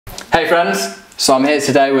Hey friends, so I'm here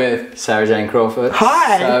today with Sarah Jane Crawford.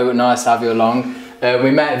 Hi. So nice to have you along. We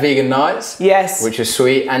met at Vegan Nights. Yes. Which was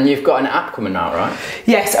sweet, and you've got an app coming out, right?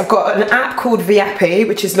 Yes, I've got an app called Viappi,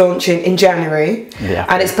 which is launching in January. Yeah.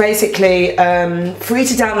 And it's basically free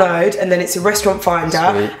to download, and then it's a restaurant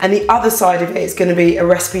finder. Sweet. And the other side of it is going to be a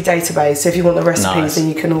recipe database. So if you want the recipes, then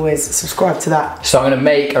you can always subscribe to that. So I'm going to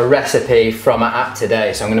make a recipe from our app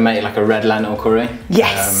today. So I'm going to make like a red lentil curry.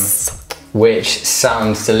 Yes. Which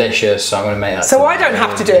sounds delicious, so I'm going to make that. So I don't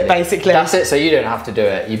have to do it, basically. That's it, so you don't have to do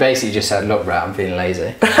it. You basically just said, look, Brett, I'm feeling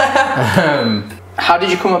lazy. How did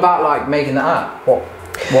you come about like making the app? What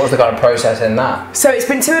was the kind of process in that? So it's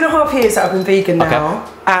been 2.5 years that I've been vegan now,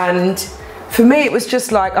 and for me it was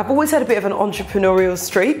just like, I've always had a bit of an entrepreneurial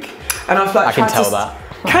streak, and I've like I can tell that.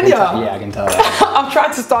 Can you? Yeah, I can tell that. I've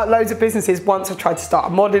tried to start loads of businesses. Once I tried to start a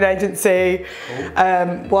modelling agency.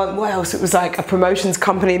 What else? It was like a promotions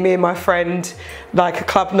company, me and my friend, like a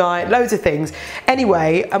club night, loads of things.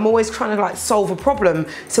 Anyway, I'm always trying to like solve a problem.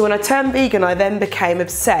 So when I turned vegan, I then became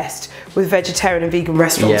obsessed with vegetarian and vegan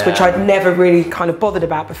restaurants, which I'd never really kind of bothered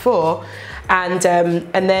about before. And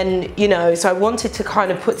then, you know, so I wanted to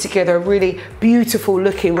kind of put together a really beautiful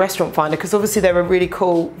looking restaurant finder, because obviously there are really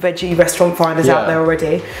cool veggie restaurant finders out there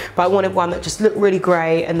already, but I wanted one that just looked really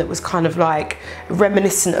great and that was kind of like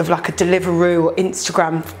reminiscent of like a Deliveroo or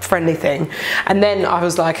Instagram friendly thing. And then I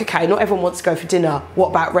was like, okay, not everyone wants to go for dinner. What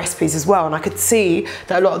about recipes as well? And I could see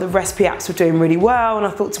that a lot of the recipe apps were doing really well. And I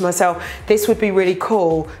thought to myself, this would be really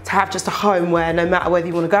cool to have just a home where no matter whether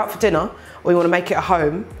you want to go out for dinner or you want to make it at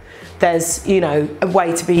home, there's, you know, a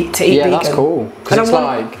way to eat vegan. Yeah, that's cool. Because it's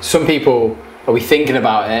like, some people are thinking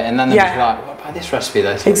about it and then they're just like, what about this recipe?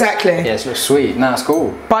 Exactly. Yeah, it looks sweet. No, it's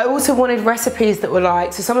cool. But I also wanted recipes that were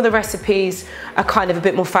like, so some of the recipes are kind of a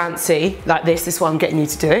bit more fancy, like this is why I'm getting you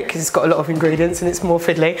to do it, because it's got a lot of ingredients and it's more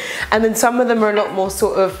fiddly. And then some of them are a lot more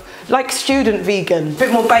sort of like student vegan, a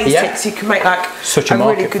bit more basic, so you can make like a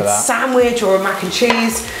really good sandwich or a mac and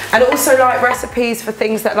cheese. And also like recipes for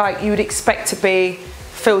things that like you would expect to be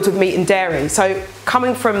filled with meat and dairy. So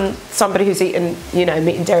coming from somebody who's eaten, you know,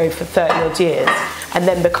 meat and dairy for 30 odd years and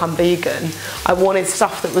then become vegan, I wanted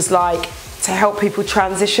stuff that was like to help people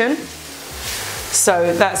transition.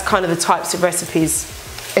 So that's kind of the types of recipes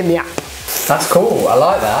in the app. That's cool, I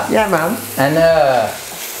like that. Yeah, man. And I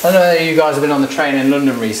don't know that you guys have been on the train in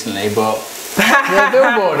London recently, but you're a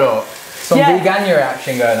billboard up. Some Veganuary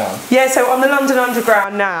action going on. Yeah, so on the London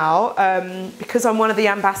Underground now, because I'm one of the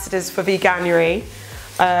ambassadors for Veganuary,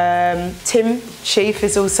 Tim Chief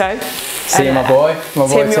is also. See my boy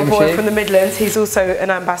Tim, your boy Chief from the Midlands, he's also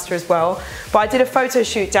an ambassador as well. But I did a photo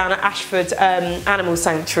shoot down at Ashford Animal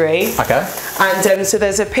Sanctuary. Okay. And so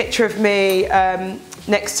there's a picture of me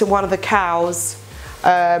next to one of the cows.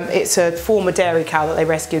 It's a former dairy cow that they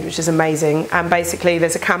rescued, which is amazing. And basically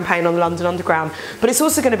there's a campaign on the London Underground. But it's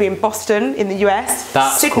also going to be in Boston in the US,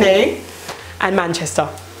 Sydney and Manchester.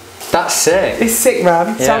 That's sick. It's sick,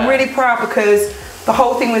 man. Yeah. So I'm really proud, because the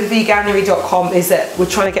whole thing with Veganuary.com is that we're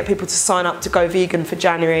trying to get people to sign up to go vegan for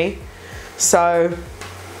January. So,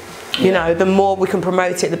 you know, the more we can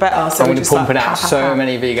promote it, the better. So I'm going to be pumping out so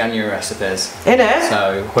many Veganuary recipes. Innit?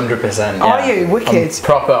 So 100%. Yeah. Are you? Wicked. I'm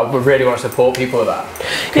proper. I really want to support people with that.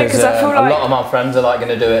 Yeah, because I feel like a lot of my friends are like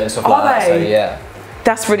going to do it and stuff like that. So yeah.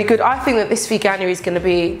 That's really good. I think that this Veganuary is going to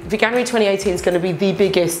be, Veganuary 2018 is going to be the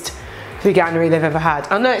biggest Veganuary they've ever had.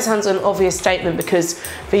 I know it sounds an obvious statement because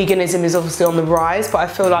veganism is obviously on the rise, but I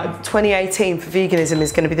feel like 2018 for veganism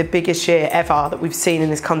is going to be the biggest year ever that we've seen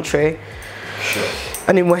in this country. Sure.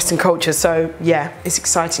 And in Western culture, so yeah, it's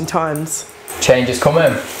exciting times. Change is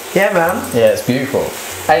coming. Yeah, man. Yeah, it's beautiful.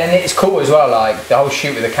 And it's cool as well, like the whole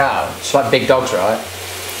shoot with the cow. It's like big dogs, right?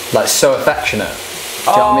 Like so affectionate.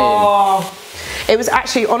 Do you know what I mean? It was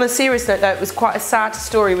actually, on a serious note though, it was quite a sad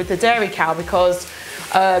story with the dairy cow, because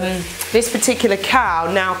this particular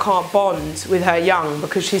cow now can't bond with her young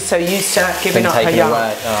because she's so used to giving up her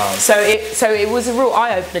young. So it was a real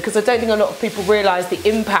eye-opener, because I don't think a lot of people realise the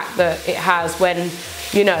impact that it has when,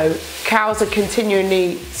 you know, cows are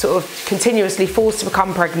continuously forced to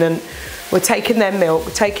become pregnant. We're taking their milk,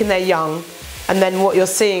 we're taking their young, and then what you're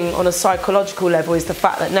seeing on a psychological level is the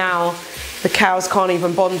fact that now the cows can't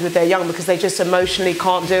even bond with their young because they just emotionally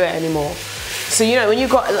can't do it anymore. So, you know, when you've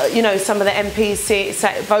got, you know, some of the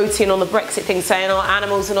MPs voting on the Brexit thing saying, oh,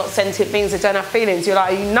 animals are not sentient beings, they don't have feelings, you're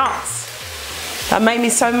like, are you nuts? That made me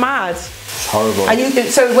so mad. It's horrible. And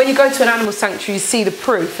so when you go to an animal sanctuary, you see the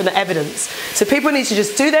proof and the evidence. So people need to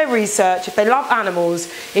just do their research. If they love animals,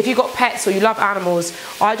 if you've got pets or you love animals,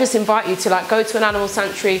 I just invite you to like go to an animal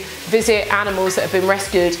sanctuary, visit animals that have been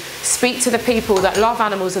rescued, speak to the people that love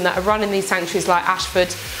animals and that are running these sanctuaries like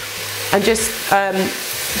Ashford, and just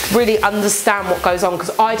really understand what goes on,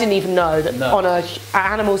 because I didn't even know that on an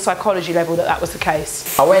animal psychology level that was the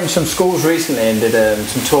case. I went to some schools recently and did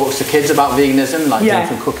some talks to kids about veganism, like doing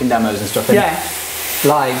some cooking demos and stuff. And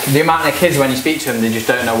like the amount of kids, when you speak to them, they just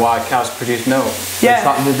don't know why cows produce milk. It's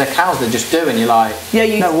like the cows, they just do, and you're like,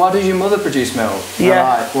 no, why does your mother produce milk? And they're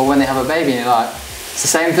like, well, when they have a baby, and you're like, it's the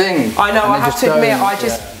same thing. I know, I have to admit, I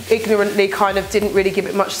just ignorantly kind of didn't really give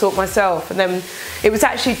it much thought myself, and then it was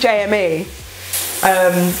actually JME.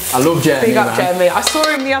 I love JME. Big up JME. I saw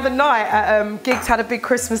him the other night at Giggs, had a big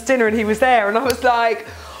Christmas dinner, and he was there, and I was like,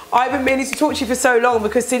 I've been meaning to talk to you for so long,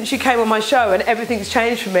 because since you came on my show and everything's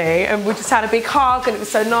changed for me, and we just had a big hug and it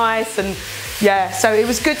was so nice, and so it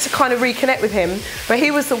was good to kind of reconnect with him. But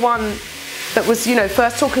he was the one that was, you know,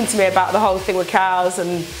 first talking to me about the whole thing with cows,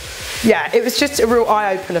 and it was just a real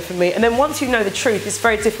eye-opener for me. And then once you know the truth, it's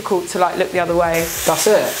very difficult to like look the other way. That's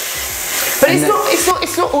it. But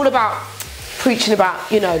it's not all about preaching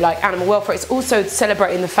about, you know, like animal welfare. It's also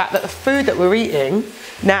celebrating the fact that the food that we're eating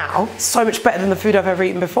now is so much better than the food I've ever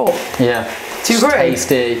eaten before. Yeah. Do you agree?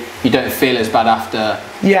 Tasty. You don't feel as bad after.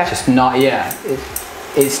 Yeah. Just not. Yeah.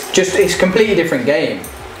 It's a completely different game.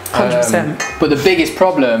 100%. But the biggest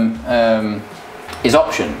problem is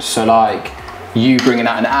options. So like you bringing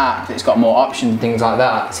out an app that's got more options and things like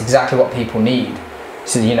that. It's exactly what people need.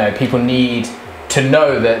 So you know, people need to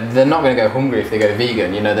know that they're not going to go hungry if they go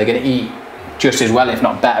vegan. You know, they're going to eat just as well, if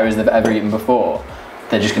not better, as they've ever eaten before.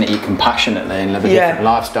 They're just going to eat compassionately and live a different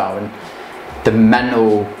lifestyle, and the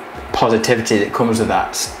mental positivity that comes with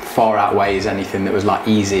that far outweighs anything that was like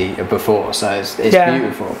easy before. So it's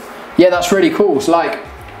beautiful. Yeah, that's really cool. So like,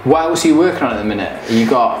 what else are you working on at the minute? You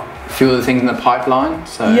got a few other things in the pipeline?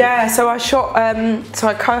 So so I shot, so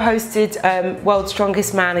I co-hosted World's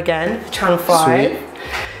Strongest Man again for Channel 5. Sweet.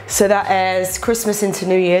 So that airs Christmas into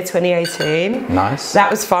New Year 2018. Nice.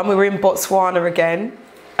 That was fun. We were in Botswana again.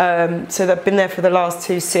 So they've been there for the last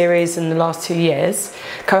 2 series and the last 2 years.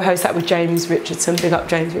 Co-host that with James Richardson. Big up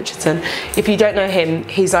James Richardson. If you don't know him,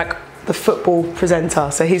 he's like the football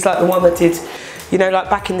presenter. So he's like the one that did, you know, like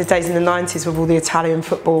back in the days in the 90s with all the Italian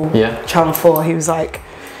football, Channel 4. He was like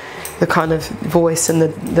the kind of voice and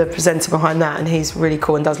the presenter behind that, and he's really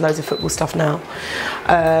cool and does loads of football stuff now.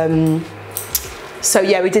 So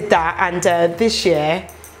yeah, we did that, and this year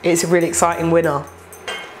it's a really exciting winner.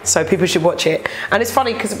 So people should watch it. And it's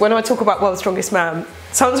funny because when I talk about World's Strongest Man,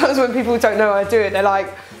 sometimes when people don't know I do it, they're like,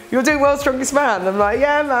 "You're doing World's Strongest Man?" I'm like,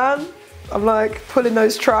 "Yeah, man." I'm like pulling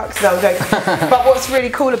those trucks. No, I'm joking. But what's really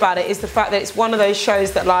cool about it is the fact that it's one of those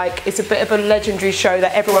shows that like, it's a bit of a legendary show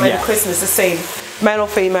that everyone over Christmas has seen. Male or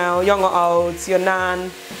female, young or old, your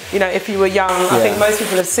nan. You know, if you were young, I think most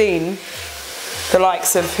people have seen the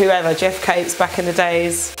likes of whoever, Jeff Capes back in the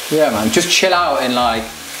days. Yeah, man, just chill out and like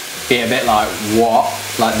be a bit like, what?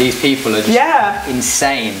 Like these people are just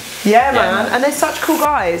insane. Yeah, man, and they're such cool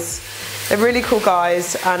guys. They're really cool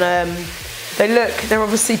guys, and they're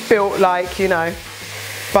obviously built like, you know,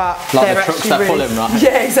 but like they're the trucks actually that really, pull him, right?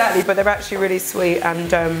 Yeah, exactly, but they're actually really sweet,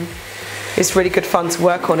 and it's really good fun to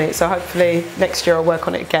work on it. So hopefully next year I'll work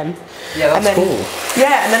on it again. Yeah, that's cool.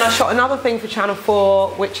 Yeah, and then I shot another thing for Channel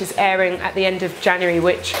 4, which is airing at the end of January,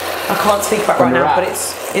 which I can't speak about right now, but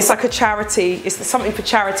it's like a charity, it's something for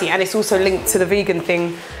charity, and it's also linked to the vegan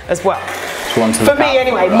thing as well. For me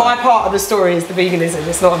anyway, my part of the story is the veganism,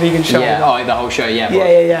 it's not a vegan show. Yeah, the whole show,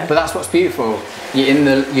 But that's what's beautiful. You're in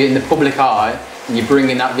the public eye, and you're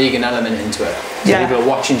bringing that vegan element into it. So people are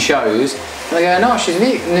watching shows, and they go, no, she's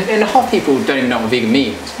vegan. And half people don't even know what vegan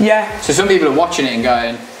means. Yeah. So some people are watching it and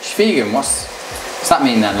going, she's vegan, what's that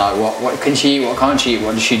mean then? Like, what can she eat, what can't she eat,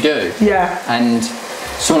 what does she do? Yeah. And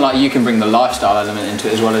someone like you can bring the lifestyle element into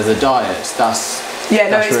it as well as the diets. It's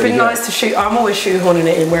really been nice to shoot. I'm always shoehorning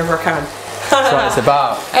it in wherever I can. That's what it's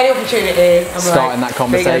about. Any opportunity, I'm starting that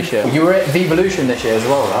conversation. Vegan. You were at Vevolution this year as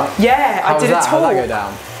well, right? Yeah, I did a talk. How did that go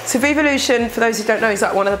down? So Vevolution, for those who don't know, is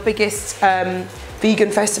like one of the biggest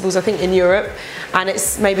vegan festivals I think in Europe, and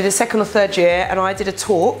it's maybe the 2nd or 3rd year, and I did a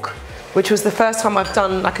talk, which was the first time I've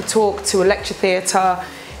done like a talk to a lecture theatre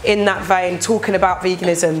in that vein, talking about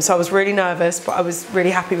veganism. So I was really nervous, but I was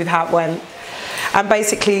really happy with how it went. And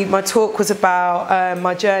basically my talk was about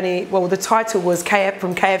my journey. Well, the title was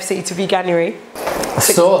from KFC to Veganuary. I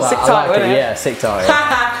saw that. Sick title, I like it. Yeah, sick title.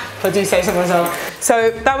 If I do say so myself.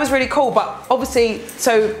 So that was really cool, but obviously,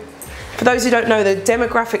 so for those who don't know, the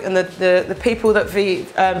demographic and the people that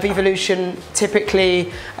Vevolution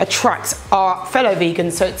typically attract are fellow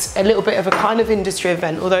vegans, so it's a little bit of a kind of industry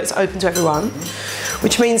event, although it's open to everyone,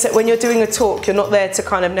 which means that when you're doing a talk, you're not there to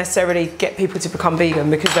kind of necessarily get people to become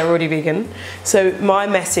vegan because they're already vegan. So my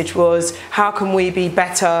message was, how can we be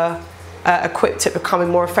better equipped at becoming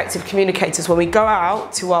more effective communicators. When we go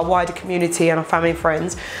out to our wider community and our family and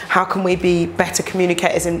friends, how can we be better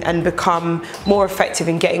communicators and become more effective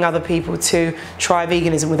in getting other people to try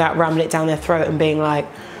veganism without ramming it down their throat and being like,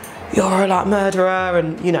 you're a like murderer,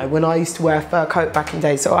 and you know, when I used to wear a fur coat back in the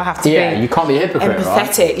day, so I have to be you can't be a hypocrite,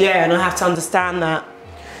 empathetic, right? yeah, and I have to understand that.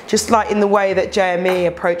 Just like in the way that JME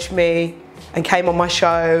approached me and came on my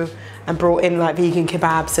show and brought in like vegan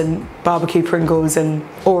kebabs and barbecue Pringles and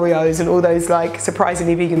Oreos and all those like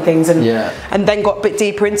surprisingly vegan things, and then got a bit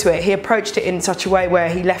deeper into it. He approached it in such a way where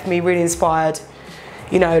he left me really inspired,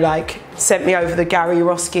 you know, like sent me over the Gary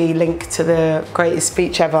Yourofsky link to the greatest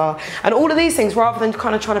speech ever, and all of these things, rather than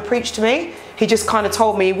kind of trying to preach to me, he just kind of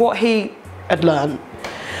told me what he had learned.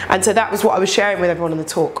 And so that was what I was sharing with everyone in the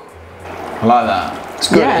talk. I like that. It's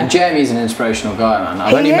good. Yeah. And Jeremy's an inspirational guy, man.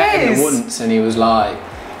 I've only met him once, and he was like,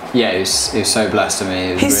 yeah, he was so blessed to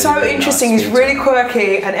me. He's really, so interesting. Nice, he's really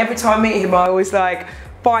quirky, and every time I meet him, I always like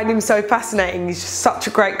find him so fascinating. He's just such a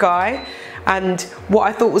great guy. And what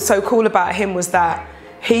I thought was so cool about him was that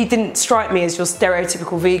he didn't strike me as your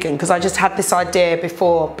stereotypical vegan, because I just had this idea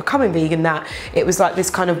before becoming vegan that it was like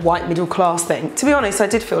this kind of white middle class thing. To be honest, I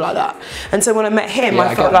did feel like that. And so when I met him,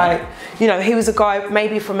 I felt like, you know, he was a guy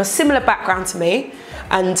maybe from a similar background to me.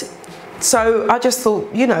 And so I just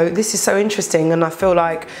thought, you know, this is so interesting, and I feel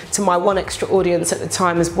like to my one extra audience at the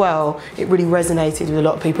time as well, it really resonated with a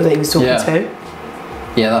lot of people that he was talking to.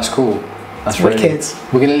 Yeah, that's cool. That's wicked.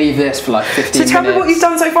 We're going to leave this for like 15 minutes. So tell me what you've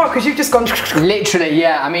done so far, because you've just gone... Literally,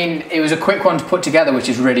 yeah. I mean, it was a quick one to put together, which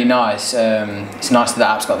is really nice. It's nice that the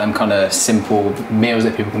app's got them kind of simple meals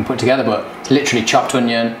that people can put together, but it's literally chopped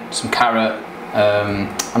onion, some carrot.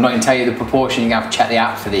 I'm not going to tell you the proportion, you're going to have to check the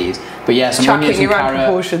app for these. But yeah, some onions and carrot.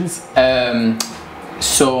 Proportions.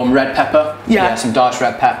 Some red pepper. Yeah, some diced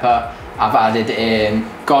red pepper. I've added in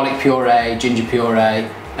garlic puree, ginger puree,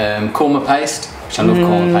 korma paste, which I love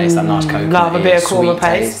korma paste, that nice coconut. Love a bit of korma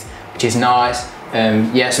paste. Which is nice.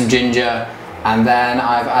 Yeah, some ginger. And then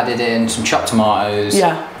I've added in some chopped tomatoes.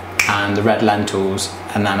 And the red lentils.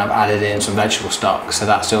 And then I've added in some vegetable stock. So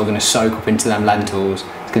that's still going to soak up into them lentils.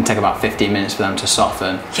 It's going to take about 15 minutes for them to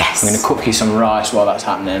soften. Yes. I'm going to cook you some rice while that's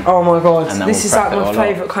happening. Oh my God, this is like my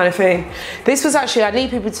favourite kind of thing. This was actually, I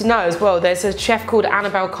need people to know as well, there's a chef called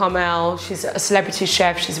Annabelle Carmel. She's a celebrity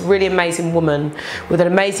chef. She's a really amazing woman with an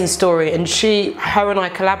amazing story. And her and I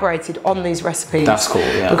collaborated on these recipes. That's cool,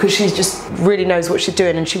 yeah. Because she just really knows what she's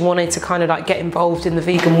doing, and she wanted to kind of like get involved in the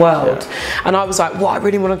vegan world. And I was like, what I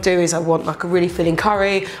really want to do is I want like a really filling curry.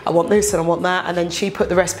 I want this and I want that. And then she put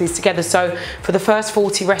the recipes together. So for the first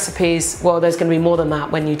 40 recipes, well, there's going to be more than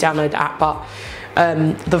that when you download the app, but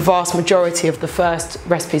the vast majority of the first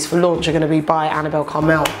recipes for launch are going to be by Annabelle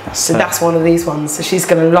Carmel. That's one of these ones. So she's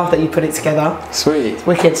going to love that you put it together. Sweet.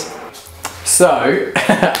 Wicked. So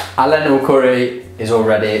our lentil curry is all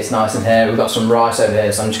ready. It's nice in here. We've got some rice over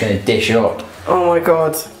here, so I'm just going to dish up. Oh my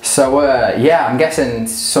God. So yeah, I'm guessing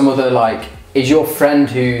some other like, is your friend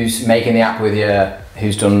who's making the app with you,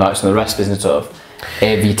 who's done like some of the recipes and stuff,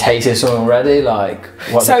 have you tasted some already? Like,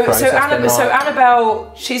 what's the process been like? So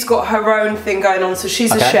Annabelle, she's got her own thing going on. So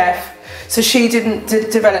she's a chef. So she didn't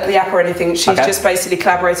develop the app or anything. She's just basically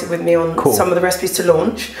collaborated with me on some of the recipes to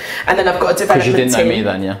launch. And then I've got a development team. Because you didn't know me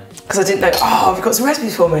then, yeah? Because I didn't know, oh, I've got some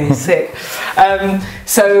recipes for me, sick.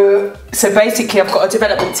 So basically I've got a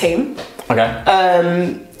development team.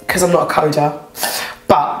 Okay. Because I'm not a coder.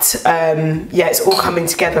 But yeah, it's all coming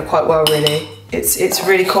together quite well, really. It's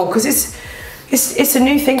really cool because it's a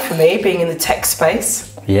new thing for me, being in the tech space.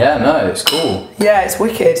 Yeah, no, it's cool. Yeah, it's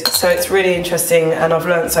wicked. So it's really interesting, and I've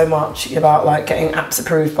learned so much about like getting apps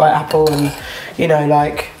approved by Apple, and you know,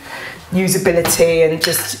 like usability, and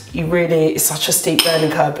just it's such a steep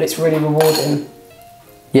learning curve, but it's really rewarding.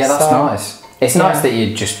 Yeah, that's nice. It's nice that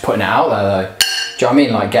you're just putting it out there though. Do you know what I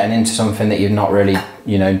mean? Like getting into something that you've not really,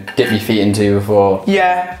 you know, dipped your feet into before.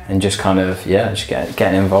 Yeah. And just kind of, just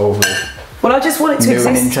getting involved with. Well, I just want it to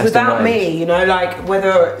exist without me, you know, like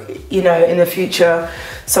whether, you know, in the future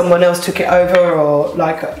someone else took it over, or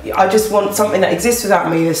like, I just want something that exists without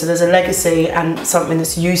me, so there's a legacy and something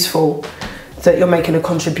that's useful, that you're making a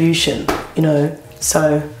contribution, you know.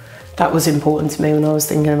 So that was important to me when I was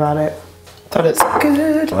thinking about it. Thought it's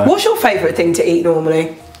good. Right. What's your favourite thing to eat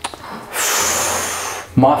normally?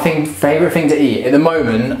 My favourite thing to eat at the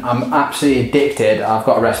moment, I'm absolutely addicted. I've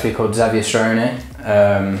got a recipe called Zeviastroni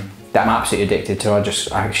that I'm absolutely addicted to. I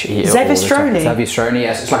actually eat it all the time. Zeviastroni,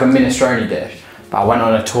 yes, it's like a minestrone dish. But I went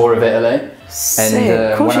on a tour of Italy,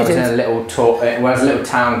 and when I was in a little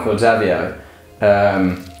town called Zevio,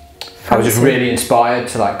 I was just really inspired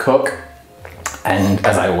to like cook. And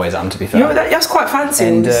as I always am, to be fair. That's quite fancy.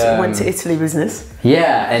 And went to Italy business.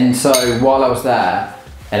 Yeah, and so while I was there,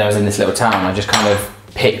 and I was in this little town, I just kind of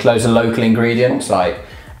picked loads of local ingredients, like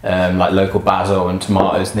local basil and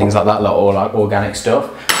tomatoes and things like that, all like organic stuff.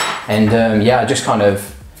 And yeah, I just kind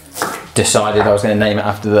of decided I was going to name it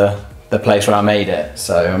after the place where I made it.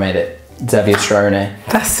 So I made it Veganuary.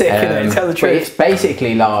 That's sick, isn't it? Tell the truth. It's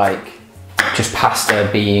basically like just pasta,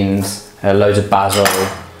 beans, loads of basil.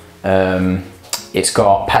 It's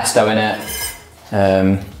got pesto in it.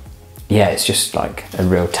 Yeah, it's just like a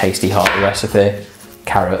real tasty, hearty recipe.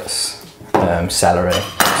 Carrots, celery,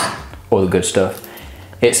 all the good stuff.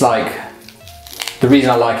 It's like, the reason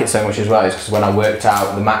I like it so much as well is because when I worked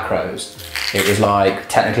out the macros, it was like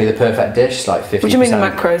technically the perfect dish. It's like 50%. What do you mean the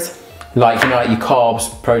macros? Like, you know, like your carbs,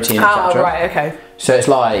 protein, etc. Oh, right, okay. So it's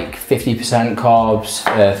like 50% carbs,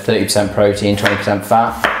 30% protein, 20%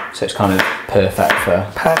 fat. So it's kind of perfect for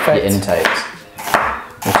your intakes,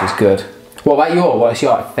 which is good. What about what's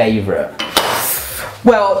your favourite?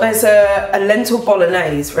 Well, there's a lentil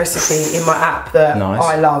bolognese recipe in my app that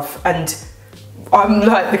I love, and I'm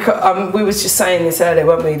like, we was just saying this earlier,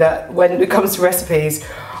 weren't we, that when it comes to recipes,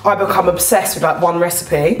 I become obsessed with like one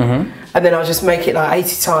recipe, and then I'll just make it like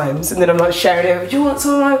 80 times, and then I'm like sharing it. Do you want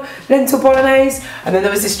some of my lentil bolognese? And then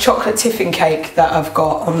there was this chocolate tiffin cake that I've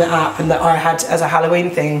got on the app, and that I had as a Halloween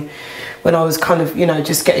thing when I was kind of, you know,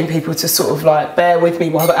 just getting people to sort of like bear with me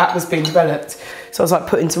while the app was being developed. So I was like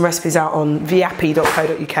putting some recipes out on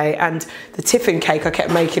Viappi.co.uk, and the tiffin cake, I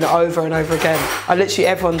kept making it over and over again. I literally,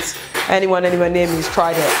 anyone anywhere near me has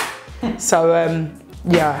tried it. So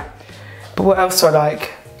yeah. But what else do I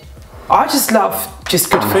like? I just love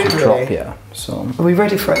just good food, really. So are we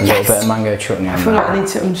ready for it? A little bit of mango chutney. I feel like I need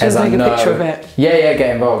to. I'm just taking a picture of it. Yeah,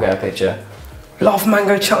 get involved, get a picture. Love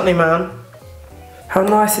mango chutney, man. How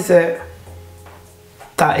nice is it?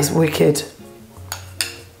 That is wicked.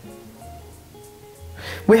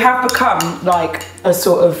 We have become like a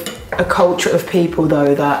sort of a culture of people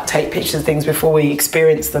though that take pictures of things before we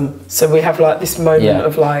experience them. So we have like this moment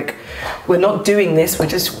of like, we're not doing this, we're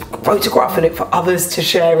just photographing it for others to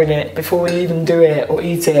share in it before we even do it or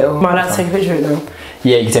eat it. Or... Am I allowed to take a picture of it now?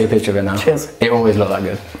 Yeah, you can take a picture of it now. Cheers. It always looked that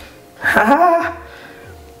good. Haha.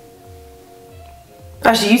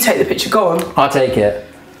 Actually, you take the picture, go on. I'll take it.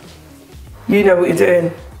 You know what you're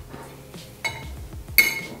doing.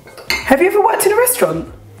 Have you ever worked in a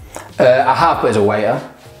restaurant? I have, but as a waiter.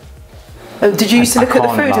 Did you used to look at the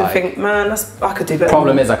food and think, man, I could do better?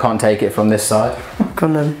 Problem is I can't take it from this side. Go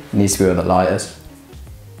on then. It needs to be with the lighters.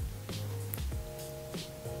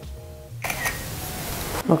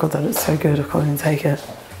 Oh my god, that looks so good, I can't even take it.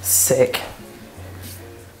 Sick.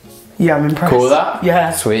 Yeah, I'm impressed. Cool with that?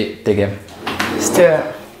 Yeah. Sweet, dig in. Let's do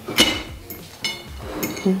it.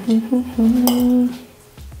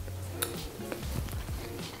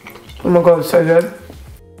 Oh my god, so good.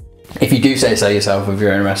 If you do say so yourself with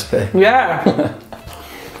your own recipe. Yeah.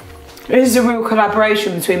 This is a real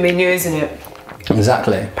collaboration between me and you, isn't it?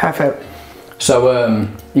 Exactly. Perfect. So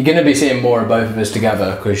you're going to be seeing more of both of us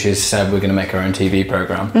together because she said we're going to make our own TV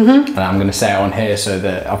programme. And I'm going to say it on here so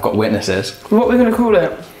that I've got witnesses. What are we going to call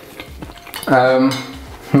it?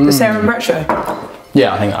 The Sarah and Brett Show?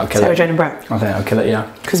 Yeah, I think I'll kill it. Sarah Jane and Brett? I think I'll kill it,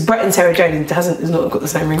 yeah. Because Brett and Sarah Jane has not got the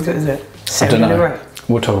same ring to it, is it? Sarah Jane and Brett.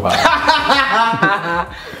 We'll talk about it.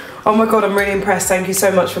 Oh my god, I'm really impressed. Thank you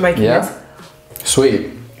so much for making this.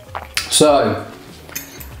 Sweet. So,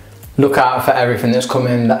 look out for everything that's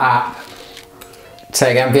coming in the app.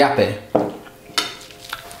 Say again, Viappi.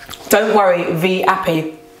 Don't worry,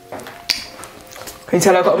 Viappi. Can you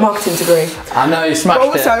tell I've got a marketing degree? I know, you smashed it.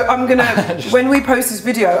 Also, I'm gonna, when we post this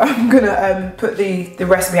video, I'm gonna put the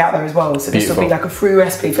recipe out there as well. So this will be like a free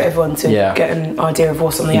recipe for everyone to get an idea of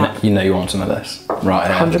what's on the app. You know you want some of this. Right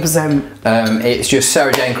here. 100%. It's just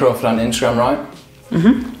Sarah Jane Crawford on Instagram, right?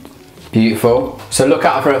 Beautiful. So look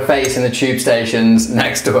out for her face in the tube stations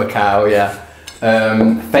next to a cow,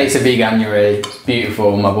 face of Veganuary, it's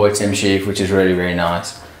beautiful. My boy Tim Sheaf, which is really, really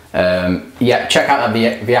nice. Yeah, check out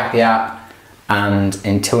that Viappi app. And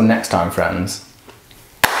until next time, friends,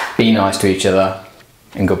 be nice to each other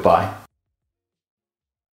and goodbye.